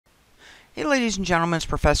Hey ladies and gentlemen, it's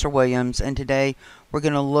Professor Williams, and today we're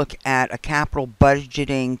going to look at a capital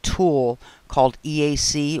budgeting tool called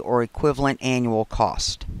EAC, or Equivalent Annual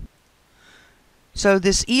Cost. So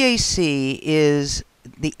this EAC is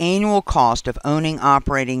the annual cost of owning,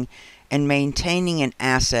 operating, and maintaining an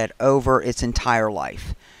asset over its entire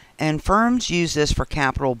life. And firms use this for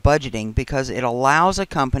capital budgeting because it allows a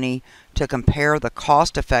company to compare the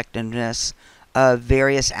cost effectiveness of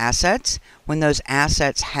various assets when those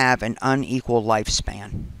assets have an unequal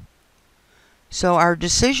lifespan. So our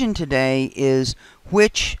decision today is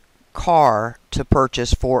which car to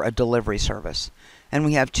purchase for a delivery service. And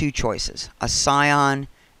we have two choices, a Scion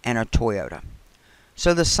and a Toyota.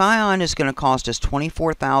 So the Scion is going to cost us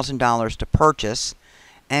 $24,000 to purchase,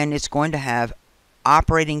 and it's going to have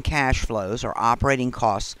operating cash flows or operating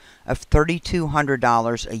costs of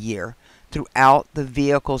 $3,200 a year throughout the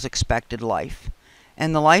vehicle's expected life.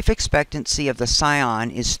 And the life expectancy of the Scion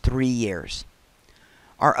is 3 years.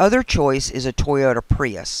 Our other choice is a Toyota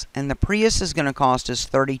Prius, and the Prius is going to cost us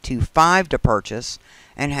 $32,500 to purchase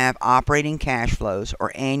and have operating cash flows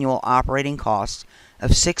or annual operating costs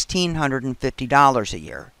of $1,650 a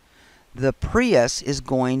year. The Prius is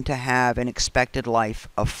going to have an expected life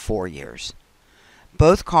of 4 years.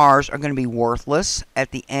 Both cars are going to be worthless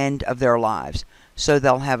at the end of their lives, so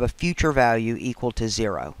they'll have a future value equal to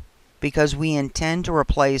 0, because we intend to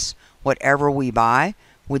replace whatever we buy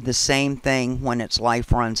with the same thing when its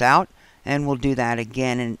life runs out, and we'll do that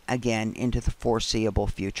again and again into the foreseeable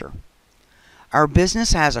future. Our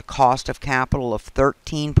business has a cost of capital of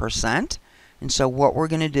 13%, and so what we're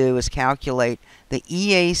going to do is calculate the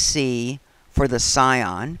EAC for the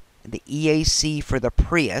Scion, the EAC for the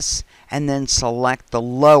Prius, and then select the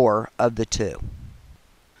lower of the two.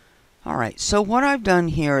 Alright, so what I've done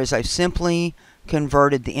here is I've simply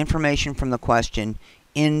converted the information from the question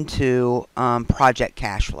into project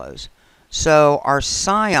cash flows. So our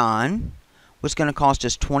Scion was going to cost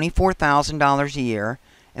us $24,000 a year,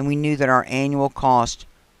 and we knew that our annual cost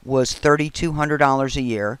was $3,200 a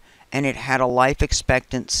year, and it had a life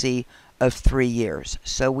expectancy of 3 years.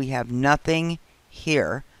 So we have nothing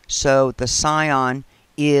here. So the Scion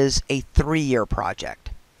is a 3-year project.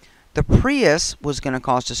 The Prius was going to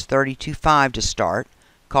cost us $32,500 to start,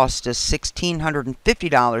 cost us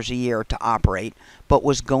 $1,650 a year to operate, but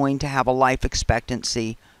was going to have a life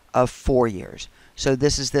expectancy of 4 years. So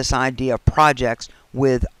this is this idea of projects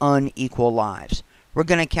with unequal lives. We're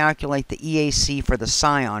going to calculate the EAC for the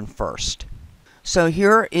Scion first. So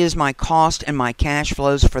here is my cost and my cash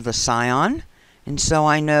flows for the Scion. And so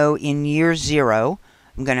I know in year 0,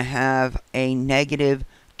 I'm going to have a negative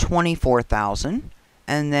 $24,000.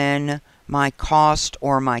 And then my cost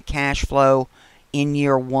or my cash flow in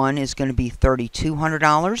year 1 is going to be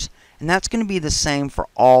 $3,200. And that's going to be the same for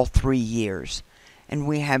all 3 years. And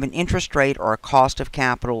we have an interest rate or a cost of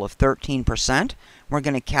capital of 13%. We're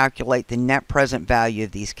going to calculate the net present value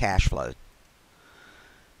of these cash flows.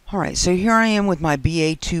 Alright, so here I am with my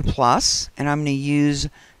BAII Plus, and I'm going to use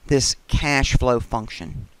this cash flow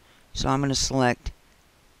function. So I'm going to select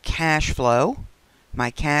cash flow.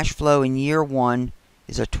 My cash flow in year 1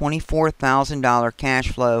 is a $24,000 cash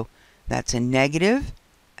flow. That's a negative,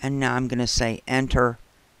 and now I'm going to say enter,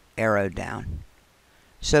 arrow down.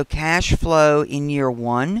 So cash flow in year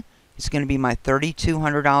 1 is going to be my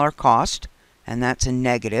 $3,200 cost, and that's a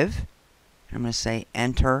negative. I'm going to say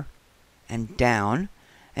enter and down.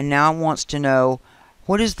 And now it wants to know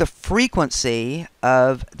what is the frequency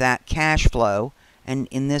of that cash flow, and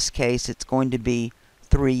in this case it's going to be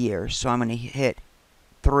 3 years. So I'm going to hit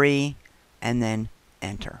 3 and then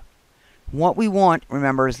enter. What we want,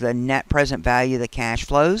 remember, is the net present value of the cash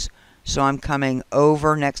flows. So I'm coming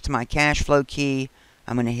over next to my cash flow key.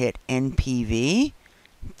 I'm going to hit NPV.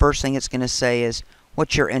 First thing it's going to say is,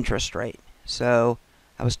 what's your interest rate? So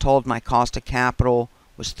I was told my cost of capital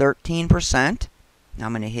was 13%. Now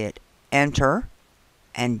I'm going to hit enter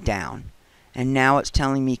and down. And now it's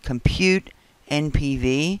telling me compute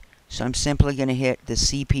NPV. So I'm simply going to hit the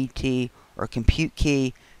CPT or compute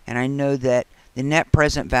key. And I know that the net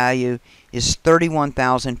present value is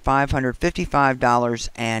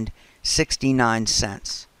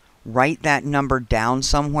 $31,555.69. Write that number down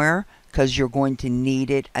somewhere because you're going to need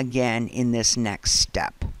it again in this next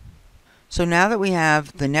step. So now that we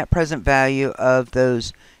have the net present value of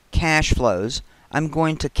those cash flows, I'm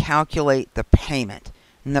going to calculate the payment.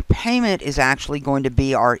 And the payment is actually going to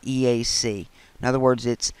be our EAC. In other words,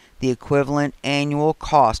 it's the equivalent annual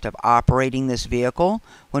cost of operating this vehicle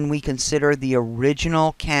when we consider the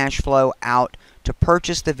original cash flow out to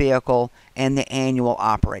purchase the vehicle and the annual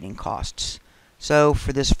operating costs. So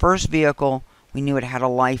for this first vehicle, we knew it had a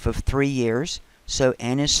life of 3 years, so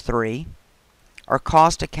N is 3. Our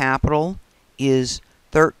cost of capital is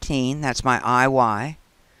 13, that's my IY.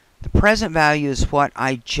 The present value is what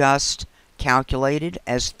I just calculated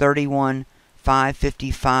as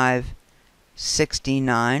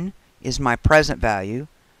 31,555.69 is my present value.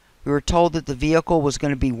 We were told that the vehicle was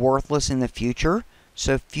going to be worthless in the future,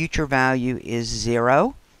 so future value is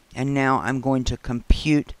 0. And now I'm going to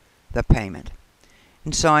compute the payment.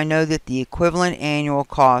 And so I know that the equivalent annual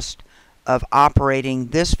cost of operating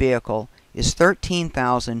this vehicle is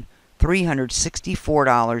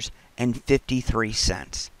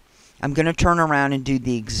 $13,364.53. I'm going to turn around and do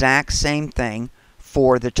the exact same thing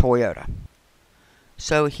for the Toyota.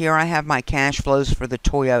 So here I have my cash flows for the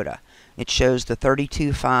Toyota. It shows the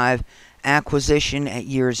 $32,500 acquisition at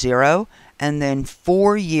year 0, and then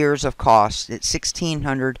 4 years of costs at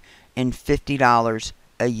 $1,650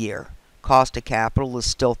 a year. Cost of capital is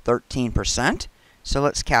still 13%, so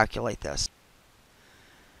let's calculate this.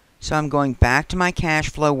 So I'm going back to my cash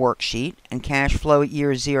flow worksheet, and cash flow at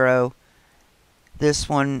year 0, this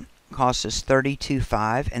one costs us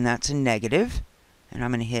 $32,500, and that's a negative, and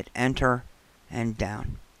I'm going to hit enter and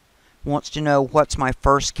down. Wants to know what's my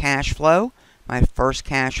first cash flow. My first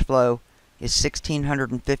cash flow is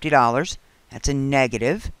 $1,650. That's a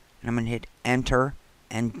negative, and I'm going to hit enter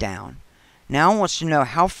and down. Now it wants to know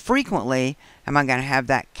how frequently am I going to have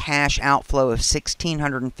that cash outflow of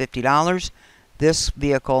 $1,650. This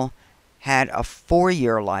vehicle had a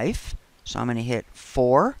 4-year life, so I'm going to hit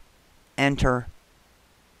 4, enter,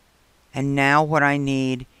 and now what I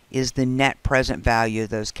need is the net present value of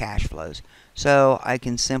those cash flows. So I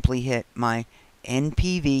can simply hit my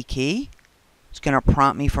NPV key. It's going to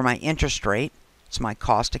prompt me for my interest rate. It's my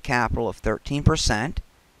cost of capital of 13%.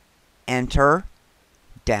 Enter,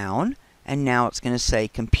 down, and now it's going to say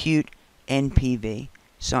compute NPV.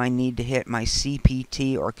 So I need to hit my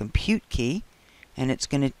CPT or compute key, and it's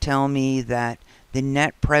going to tell me that the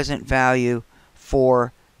net present value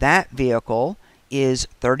for that vehicle is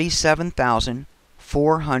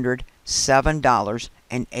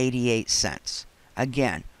 $37,407.88.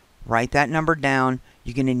 Again, write that number down.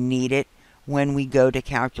 You're going to need it when we go to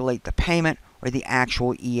calculate the payment or the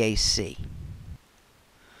actual EAC.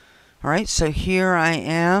 Alright, so here I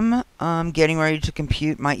am getting ready to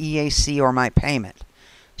compute my EAC or my payment.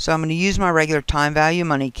 So I'm going to use my regular time value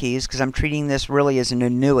money keys because I'm treating this really as an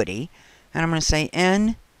annuity. And I'm going to say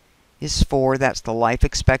N is 4, that's the life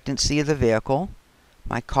expectancy of the vehicle.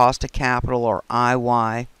 My cost of capital, or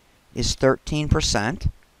IY, is 13%.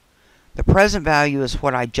 The present value is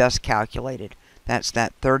what I just calculated. That's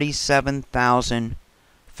that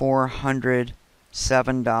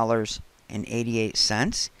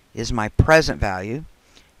 $37,407.88 is my present value.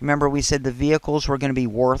 Remember, we said the vehicles were going to be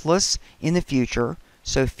worthless in the future,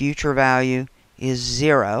 so future value is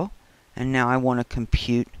 0. And now I want to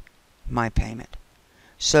compute my payment.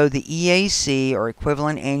 So the EAC, or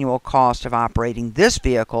equivalent annual cost of operating this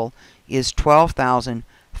vehicle, is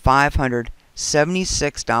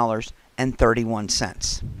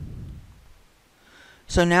 $12,576.31.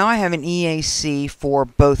 So now I have an EAC for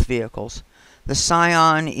both vehicles. The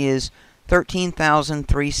Scion is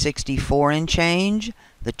 $13,364 and change.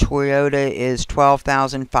 The Toyota is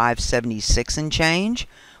 $12,576 and change.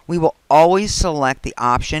 We will always select the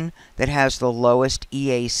option that has the lowest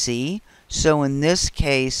EAC. So in this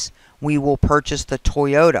case, we will purchase the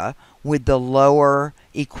Toyota with the lower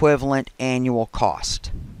equivalent annual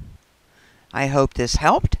cost. I hope this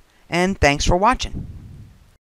helped, and thanks for watching.